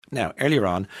Now, earlier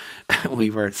on, we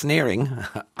were sneering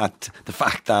at the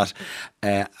fact that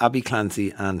Abby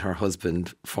Clancy and her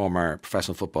husband, former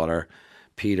professional footballer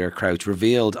Peter Crouch,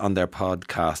 revealed on their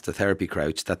podcast, The Therapy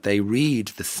Crouch, that they read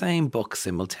the same book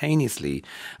simultaneously.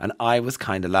 And I was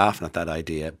kind of laughing at that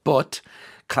idea. But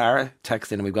Clara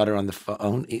texted in, and we've got her on the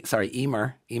phone. Sorry,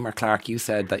 Emer Clark, you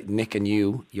said that Nick and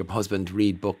you, your husband,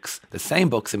 read books, the same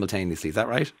book simultaneously. Is that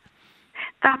right?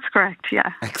 That's correct,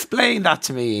 yeah. Explain that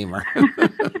to me, Emer.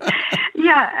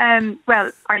 Yeah,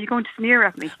 well, are you going to sneer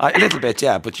at me? A little bit,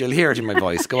 yeah, but you'll hear it in my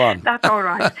voice. Go on. That's all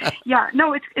right. Yeah,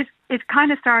 no, it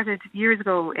kind of started years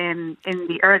ago in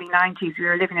the early 90s. We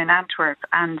were living in Antwerp,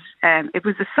 and it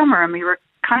was the summer, and we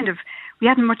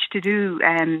hadn't much to do,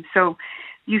 so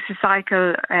used to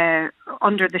cycle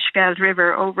under the Scheldt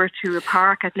River over to a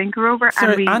park at Linkeroever. So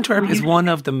Antwerp is one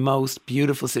of the most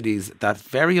beautiful cities. That's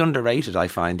very underrated, I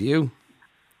find. You?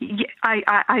 Yeah,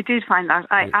 I did find that.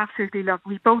 I absolutely love.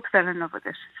 We both fell in love with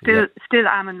it. Still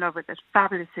am in love with it.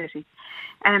 Fabulous city.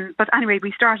 But anyway,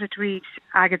 we started to read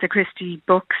Agatha Christie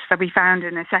books that we found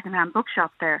in a second-hand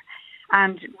bookshop there,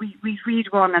 and we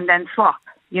read one and then swap.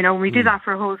 You know, we did that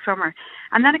for a whole summer,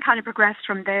 and then it kind of progressed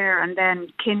from there. And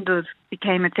then Kindle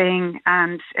became a thing,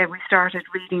 and we started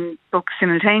reading books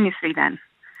simultaneously. Then,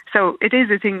 so it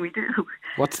is a thing we do.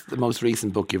 What's the most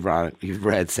recent book you've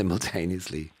read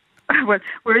simultaneously? Well,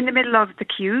 we're in the middle of The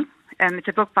Queue. It's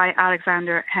a book by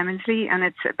Alexander Hemingsley, and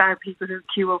it's about people who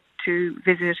queue up to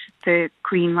visit the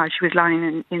Queen while she was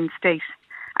lying in state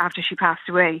after she passed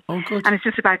away. Oh, good. And it's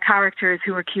just about characters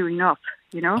who are queuing up,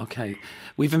 you know? Okay.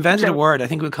 We've invented a word. I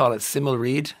think we'll call it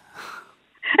simul-read.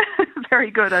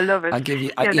 Very good. I love it. I'll give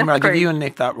you, Emer, I'll give you and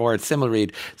Nick that word,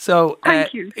 simul-read. So,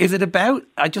 thank you. Is it about,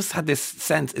 I just had this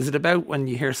sense, is it about when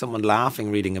you hear someone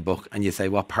laughing reading a book and you say,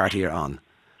 what party you're on?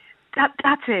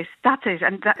 That's it.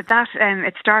 And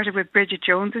it started with Bridget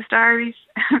Jones's Diaries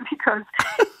because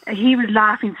he was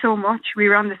laughing so much. We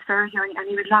were on this Thursday and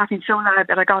he was laughing so loud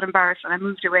that I got embarrassed and I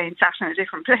moved away and sat in a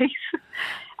different place.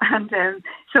 And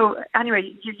so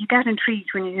anyway, you get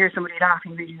intrigued when you hear somebody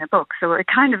laughing reading a book. So it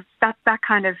kind of that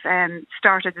kind of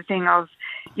started the thing of,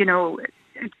 you know,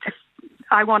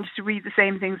 I wanted to read the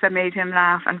same things that made him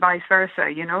laugh and vice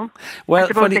versa, you know. Well, I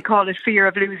suppose they call it fear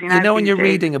of losing out. You know, when you're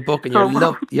reading a book and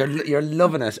you're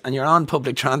loving it and you're on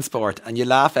public transport and you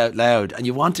laugh out loud and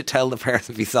you want to tell the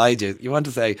person beside you, you want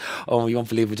to say, oh, you won't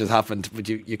believe what just happened, but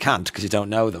you can't because you don't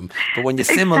know them. But when you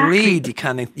simul-read, you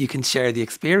can share the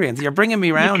experience. You're bringing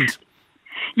me round.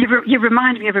 You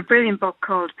remind me of a brilliant book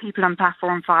called People on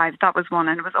Platform 5. That was one,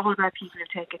 and it was all about people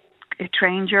who take a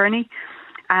train journey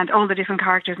and all the different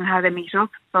characters and how they meet up.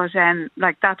 But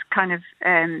like that kind of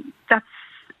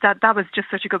that was just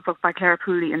such a good book by Claire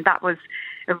Pooley, and that was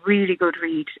a really good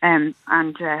read.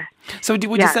 So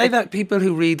would you say that people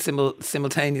who read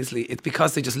simultaneously, it's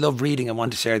because they just love reading and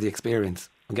want to share the experience?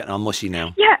 I'm getting all mushy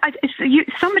now. Yeah,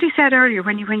 somebody said earlier,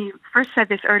 when you first said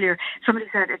this earlier, somebody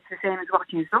said it's the same as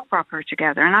watching a soap opera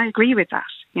together, and I agree with that,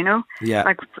 you know? Yeah.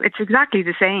 Like, it's exactly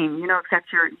the same, you know, except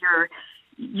you're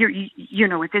you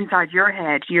know, it's inside your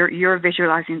head. You're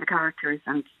visualizing the characters,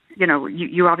 and you know,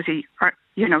 you obviously are.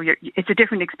 You know, it's a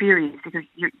different experience because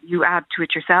you add to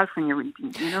it yourself when you're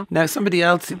reading. You know. Now, somebody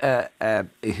else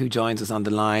who joins us on the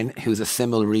line, who's a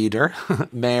simul reader,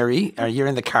 Mary. Are you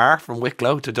in the car from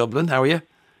Wicklow to Dublin? How are you?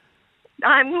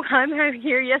 I'm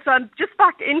here. Yes, I'm just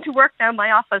back into work now.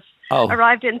 My office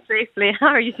arrived in safely. How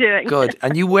are you doing? Good.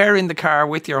 And you were in the car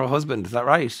with your husband. Is that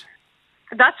right?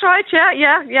 That's right,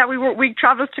 yeah. We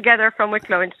travelled together from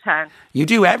Wicklow into town. You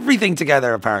do everything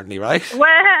together, apparently, right?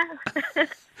 Well,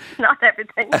 not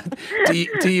everything.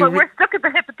 But we're stuck at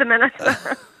the hip at the minute.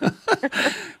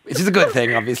 Which is a good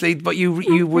thing, obviously. But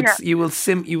you would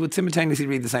simultaneously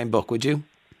read the same book, would you?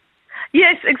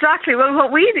 Yes, exactly. Well,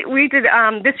 what we did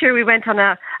this year, we went on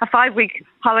a 5-week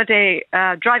holiday,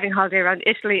 driving holiday around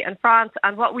Italy and France.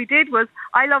 And what we did was,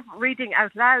 I love reading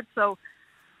out loud, so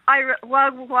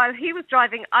while he was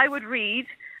driving, I would read,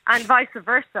 and vice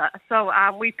versa. So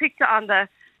we picked on the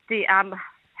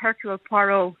Hercule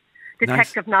Poirot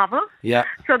detective novel. Yeah.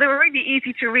 So they were really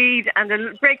easy to read, and there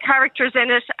were great characters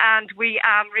in it, and we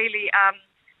really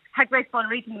had great fun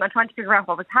reading them and trying to figure out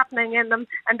what was happening in them.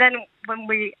 And then when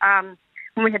we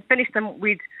had finished them,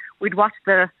 we'd watch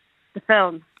the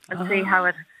film and see how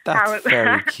it. That's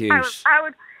very cute.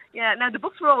 Yeah. Now the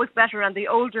books were always better, and the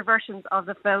older versions of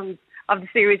the films of the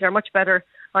series are much better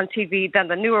on TV than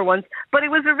the newer ones. But it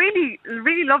was a really,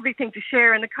 really lovely thing to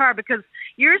share in the car, because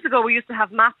years ago we used to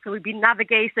have maps and we'd be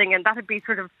navigating, and that would be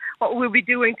sort of what we'll be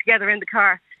doing together in the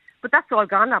car. But that's all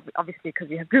gone, obviously, because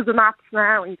you have Google Maps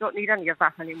now and you don't need any of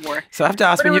that anymore. So I have to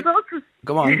ask,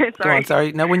 go on,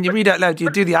 sorry. Now, when you read out loud, do you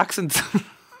do the accents?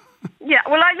 Yeah,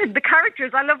 well, I love the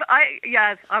characters. I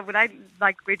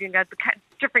like reading out the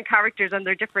different characters and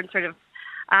their different sort of,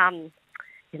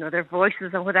 their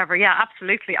voices and whatever. Yeah,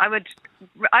 absolutely. I would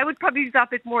probably do that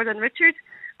a bit more than Richard,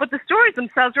 but the stories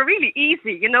themselves are really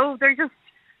easy.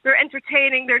 They're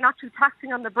entertaining. They're not too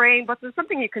taxing on the brain, but there's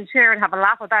something you can share and have a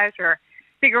laugh about, or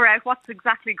figure out what's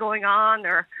exactly going on,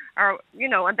 or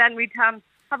and then we'd have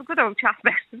a good old chat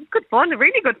about it. It's good fun,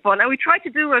 really good fun. And we tried to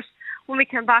do it when we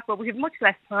came back, but we have much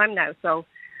less time now. So,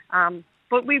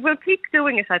 but we will keep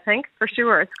doing it, I think, for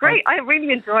sure. It's great. I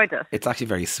really enjoyed it. It's actually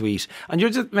very sweet. And you're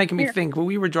just making me think, when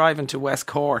we were driving to West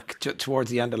Cork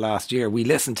towards the end of last year, we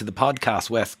listened to the podcast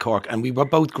West Cork, and we were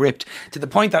both gripped to the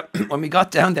point that when we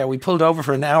got down there, we pulled over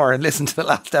for an hour and listened to the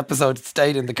last episode,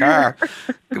 stayed in the car.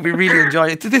 We really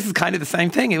enjoyed it. This is kind of the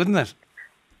same thing, isn't it?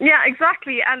 Yeah,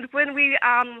 exactly. And when we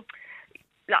were,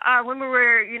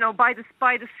 by the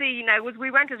sea,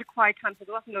 we went at a quiet time, so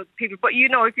there wasn't loads of people. But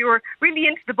if you were really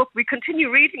into the book, we continue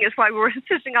reading it while we were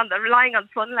lying on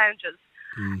sun lounges.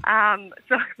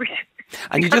 So we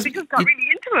just got really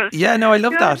into it. Yeah, no, I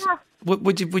love that. Yeah.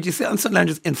 Would you sit on sun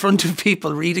lounges in front of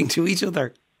people reading to each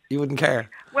other? You wouldn't care.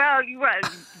 Well, you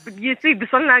see, the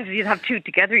sun lounges, you'd have two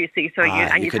together. You see, so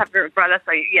you'd have your umbrella.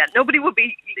 So nobody would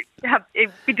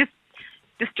it'd be just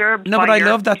disturbed. No, but I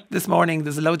love that this morning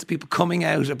there's loads of people coming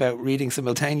out about reading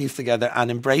simultaneously together and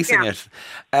embracing it.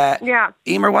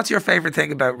 Emer, what's your favourite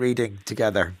thing about reading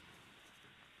together?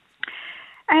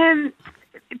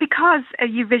 Because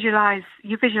you visualise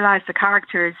the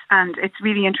characters, and it's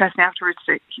really interesting afterwards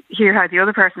to hear how the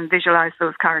other person visualised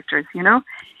those characters. That's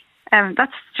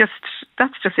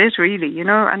just it, really.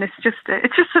 And it's just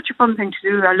such a fun thing to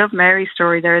do. I love Mary's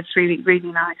story there. It's really,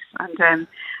 really nice, and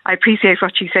I appreciate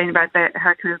what she's saying about the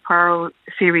Hercule Poirot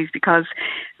series, because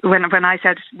when I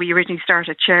said we originally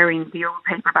started sharing the old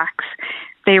paperbacks,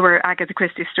 they were Agatha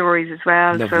Christie stories as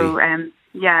well. Lovely. So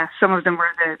some of them were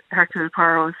the Hercule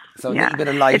Poirots. So a little bit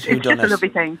of light who done it. It's just a lovely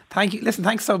thing. Thank you. Listen,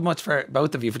 thanks so much for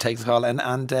both of you for taking the call. And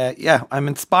I'm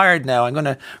inspired now. I'm going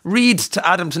to read to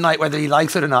Adam tonight whether he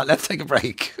likes it or not. Let's take a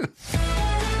break.